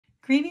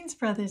Greetings,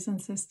 brothers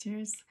and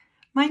sisters.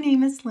 My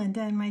name is Linda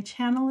and my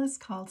channel is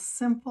called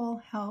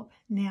Simple Help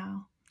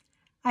Now.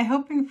 I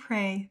hope and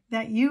pray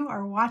that you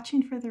are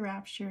watching for the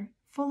rapture,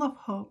 full of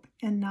hope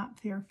and not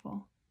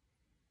fearful.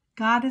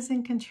 God is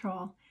in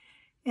control,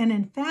 and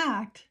in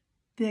fact,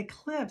 the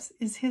eclipse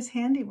is His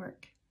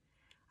handiwork.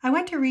 I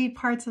went to read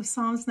parts of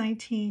Psalms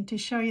 19 to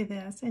show you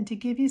this and to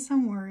give you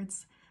some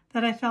words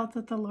that I felt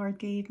that the Lord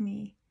gave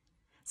me.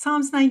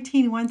 Psalms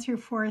 19,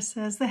 1-4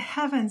 says, "The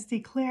heavens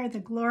declare the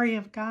glory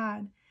of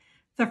God.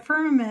 The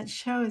firmament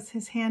shows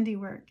His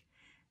handiwork.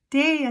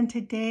 Day unto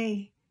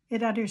day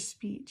it utters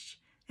speech,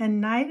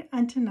 and night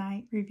unto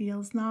night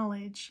reveals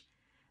knowledge.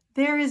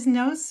 There is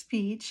no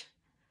speech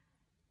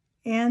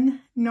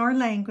and nor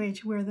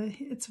language where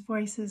its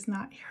voice is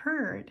not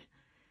heard.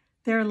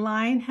 Their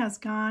line has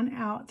gone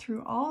out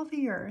through all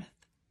the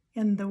earth,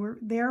 and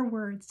their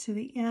words to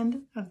the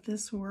end of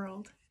this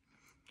world."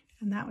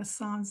 And that was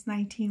Psalms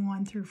 19,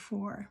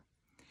 1-4.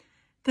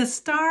 The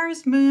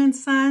stars, moon,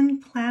 sun,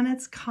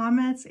 planets,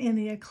 comets, and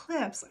the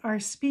eclipse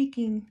are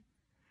speaking.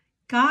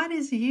 God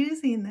is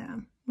using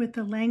them with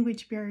the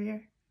language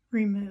barrier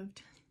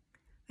removed.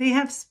 They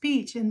have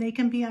speech and they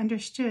can be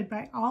understood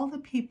by all the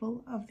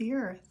people of the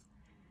earth.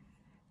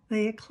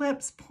 The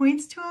eclipse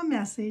points to a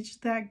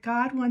message that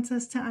God wants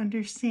us to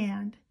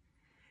understand.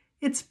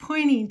 It's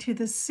pointing to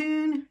the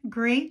soon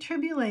great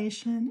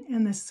tribulation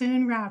and the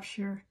soon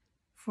rapture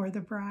for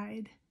the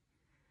bride.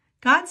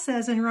 God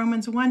says in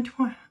Romans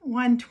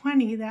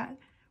 1:20 that,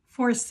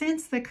 "For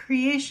since the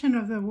creation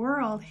of the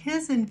world,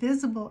 His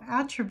invisible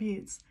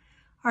attributes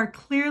are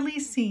clearly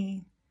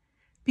seen,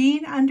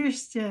 being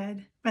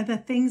understood by the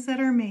things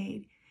that are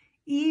made,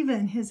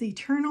 even His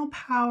eternal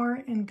power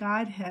and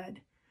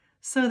Godhead,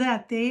 so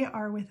that they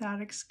are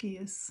without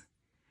excuse."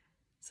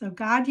 So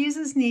God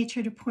uses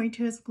nature to point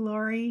to His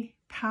glory,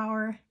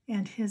 power,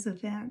 and His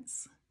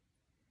events.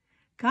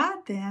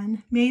 God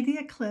then made the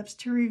eclipse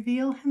to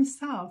reveal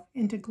Himself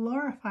and to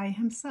glorify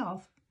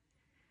Himself.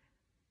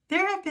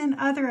 There have been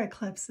other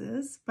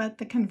eclipses, but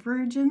the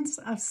convergence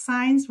of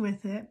signs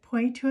with it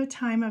point to a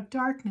time of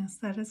darkness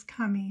that is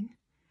coming.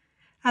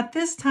 At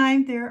this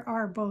time, there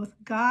are both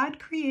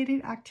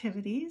God-created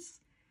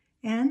activities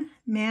and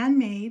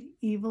man-made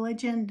evil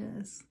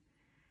agendas.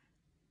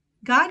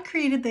 God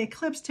created the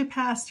eclipse to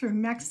pass through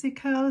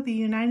Mexico, the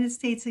United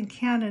States, and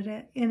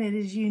Canada, and it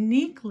is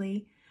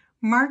uniquely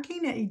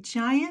marking a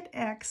giant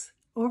X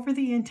over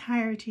the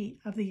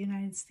entirety of the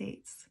United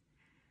States.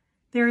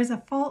 There is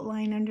a fault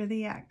line under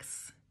the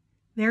X.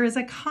 There is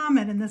a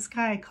comet in the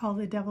sky called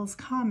the Devil's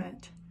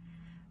Comet.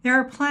 There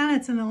are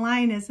planets in a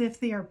line as if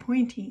they are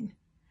pointing.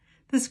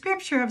 The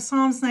scripture of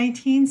Psalms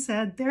 19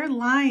 said, "Their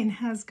line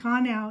has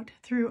gone out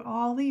through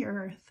all the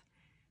earth,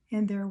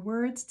 and their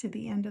words to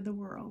the end of the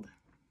world."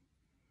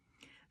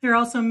 There are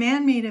also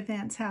man-made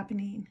events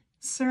happening,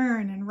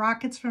 CERN and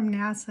rockets from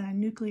NASA and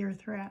nuclear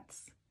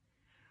threats.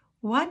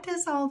 What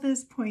does all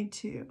this point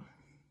to?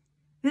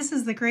 This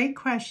is the great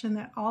question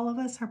that all of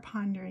us are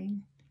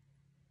pondering.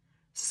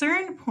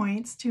 CERN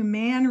points to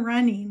man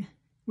running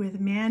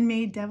with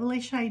man-made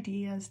devilish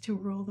ideas to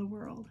rule the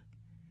world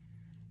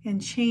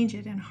and change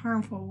it in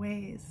harmful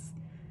ways.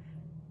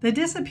 The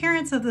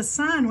disappearance of the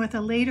sun with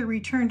a later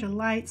return to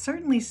light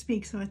certainly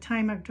speaks of a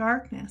time of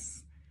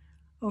darkness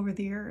over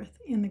the earth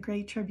in the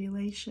Great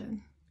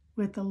Tribulation,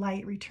 with the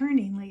light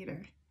returning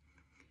later.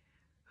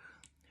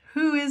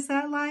 Who is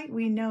that light?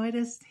 We know it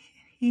is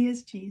He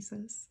is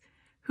Jesus,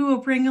 who will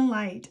bring a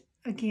light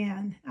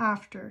again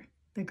after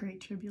the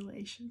Great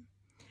Tribulation.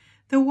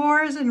 The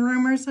wars and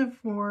rumors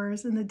of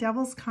wars and the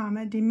Devil's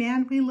Comet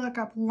demand we look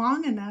up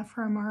long enough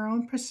from our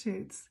own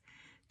pursuits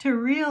to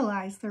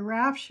realize the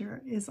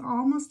rapture is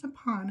almost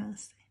upon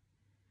us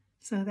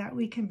so that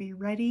we can be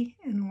ready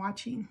and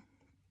watching.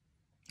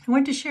 I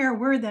want to share a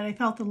word that I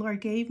felt the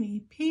Lord gave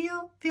me.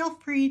 Feel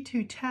free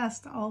to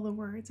test all the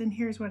words, and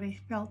here's what I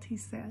felt He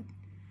said.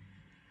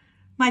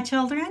 "My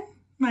children,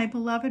 my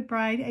beloved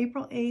bride,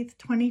 April 8th,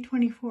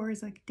 2024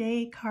 is a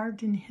day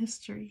carved in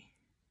history.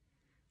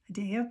 A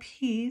day of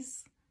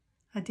peace,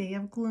 a day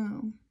of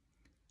gloom,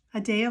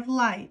 a day of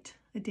light,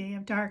 a day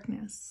of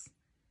darkness.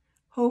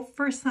 Hope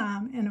for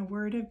some and a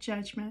word of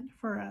judgment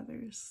for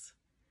others.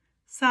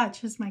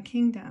 Such is my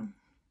kingdom.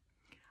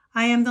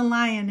 I am the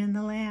lion and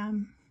the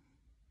lamb.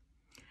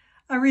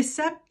 A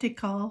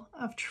receptacle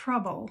of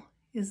trouble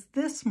is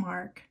this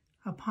mark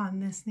upon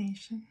this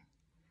nation.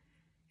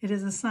 It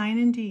is a sign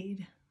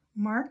indeed,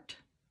 marked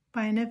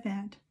by an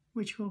event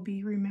which will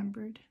be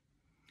remembered."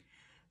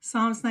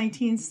 Psalms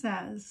 19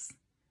 says,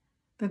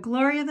 "The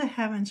glory of the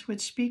heavens which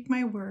speak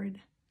my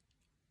word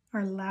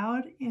are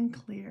loud and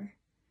clear.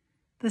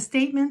 The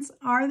statements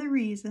are the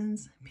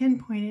reasons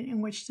pinpointed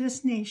in which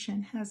this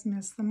nation has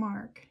missed the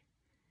mark."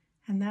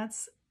 And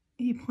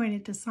he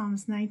pointed to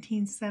Psalms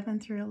 19,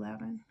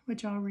 7-11,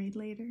 which I'll read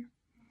later.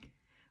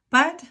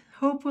 "But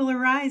hope will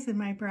arise in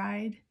my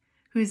bride,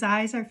 whose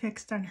eyes are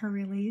fixed on her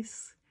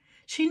release.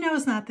 She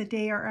knows not the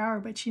day or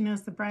hour, but she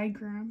knows the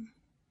bridegroom.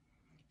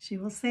 She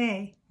will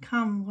say,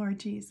 'Come, Lord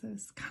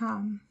Jesus,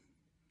 come.'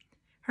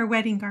 Her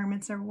wedding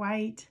garments are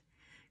white,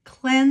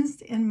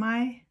 Cleansed in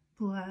my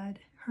blood,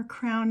 her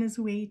crown is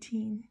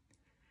waiting.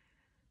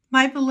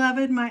 My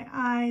beloved, my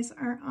eyes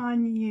are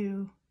on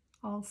you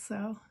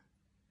also.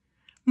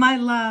 My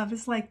love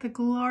is like the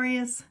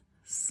glorious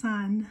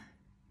sun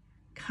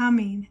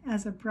coming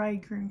as a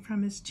bridegroom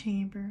from his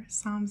chamber.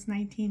 Psalms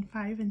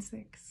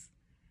 19:5-6.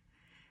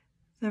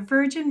 The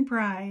virgin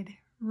bride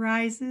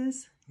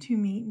rises to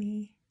meet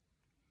me.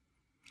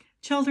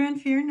 Children,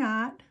 fear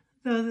not,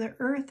 though the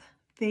earth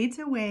fades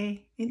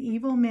away and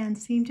evil men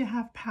seem to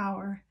have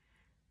power.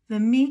 The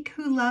meek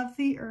who love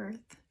the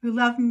earth, who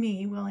love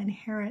me, will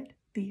inherit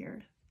the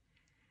earth.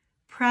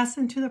 Press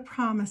into the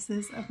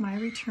promises of my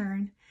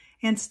return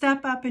and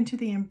step up into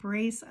the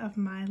embrace of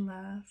my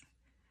love.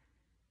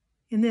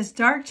 In this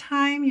dark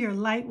time, your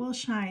light will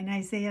shine,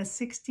 Isaiah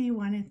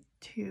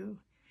 60:1-2,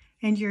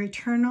 and your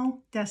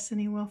eternal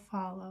destiny will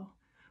follow,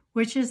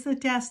 which is the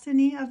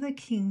destiny of the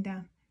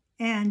kingdom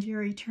and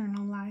your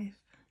eternal life.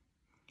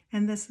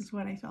 And this is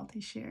what I felt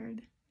he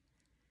shared.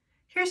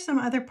 Here's some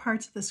other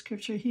parts of the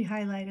scripture he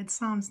highlighted.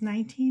 Psalms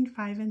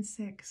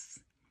 19:5-6.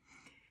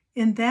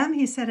 In them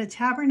he set a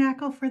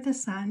tabernacle for the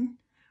sun,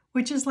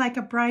 which is like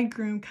a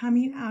bridegroom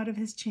coming out of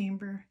his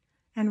chamber,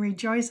 and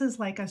rejoices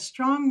like a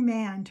strong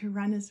man to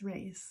run his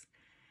race.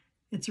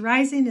 Its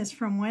rising is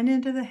from one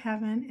end of the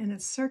heaven, and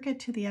its circuit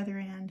to the other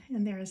end,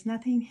 and there is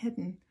nothing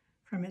hidden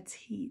from its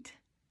heat.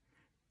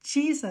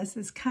 Jesus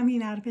is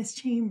coming out of his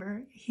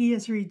chamber. He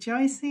is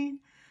rejoicing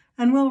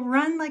and will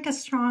run like a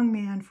strong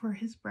man for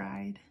his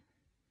bride.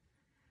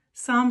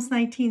 Psalms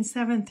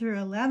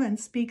 19:7-11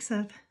 speaks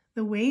of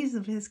the ways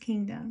of his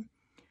kingdom.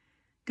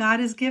 God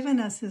has given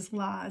us his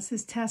laws,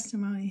 his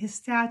testimony, his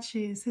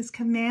statutes, his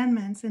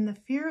commandments, and the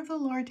fear of the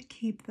Lord to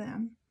keep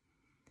them.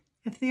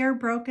 If they are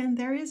broken,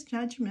 there is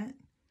judgment.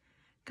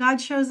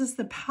 God shows us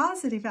the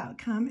positive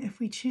outcome if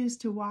we choose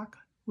to walk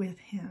with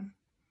him.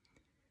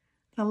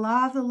 The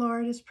law of the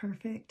Lord is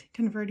perfect,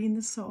 converting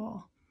the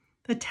soul.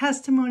 The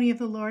testimony of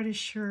the Lord is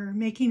sure,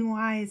 making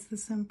wise the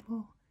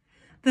simple.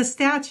 The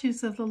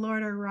statutes of the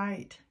Lord are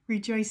right,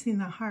 rejoicing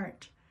the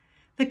heart.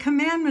 The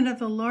commandment of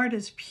the Lord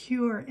is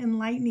pure,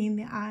 enlightening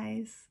the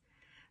eyes.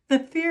 The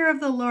fear of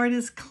the Lord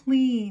is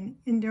clean,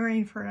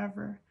 enduring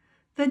forever.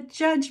 The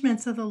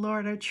judgments of the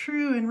Lord are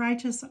true and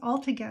righteous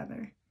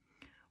altogether.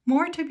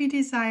 More to be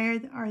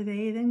desired are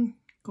they than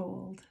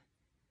gold,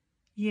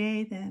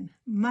 yea, than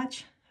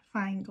much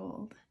fine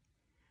gold.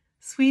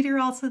 Sweeter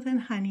also than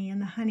honey in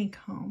the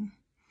honeycomb.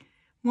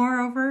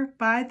 Moreover,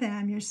 by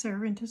them your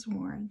servant is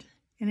warned,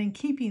 and in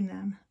keeping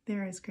them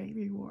there is great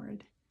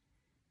reward.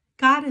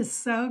 God is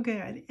so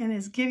good and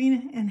is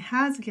giving and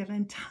has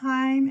given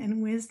time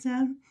and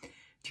wisdom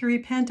to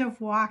repent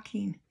of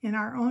walking in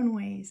our own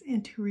ways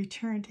and to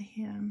return to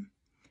him.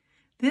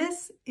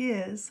 This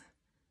is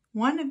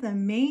one of the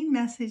main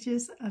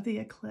messages of the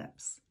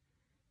eclipse.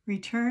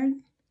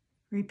 Return,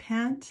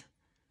 repent,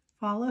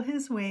 follow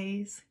his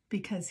ways,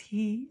 because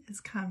he is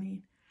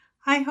coming.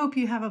 I hope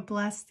you have a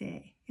blessed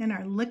day and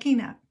are looking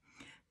up.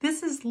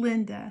 This is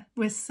Linda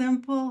with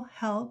Simple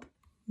Help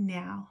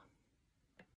Now.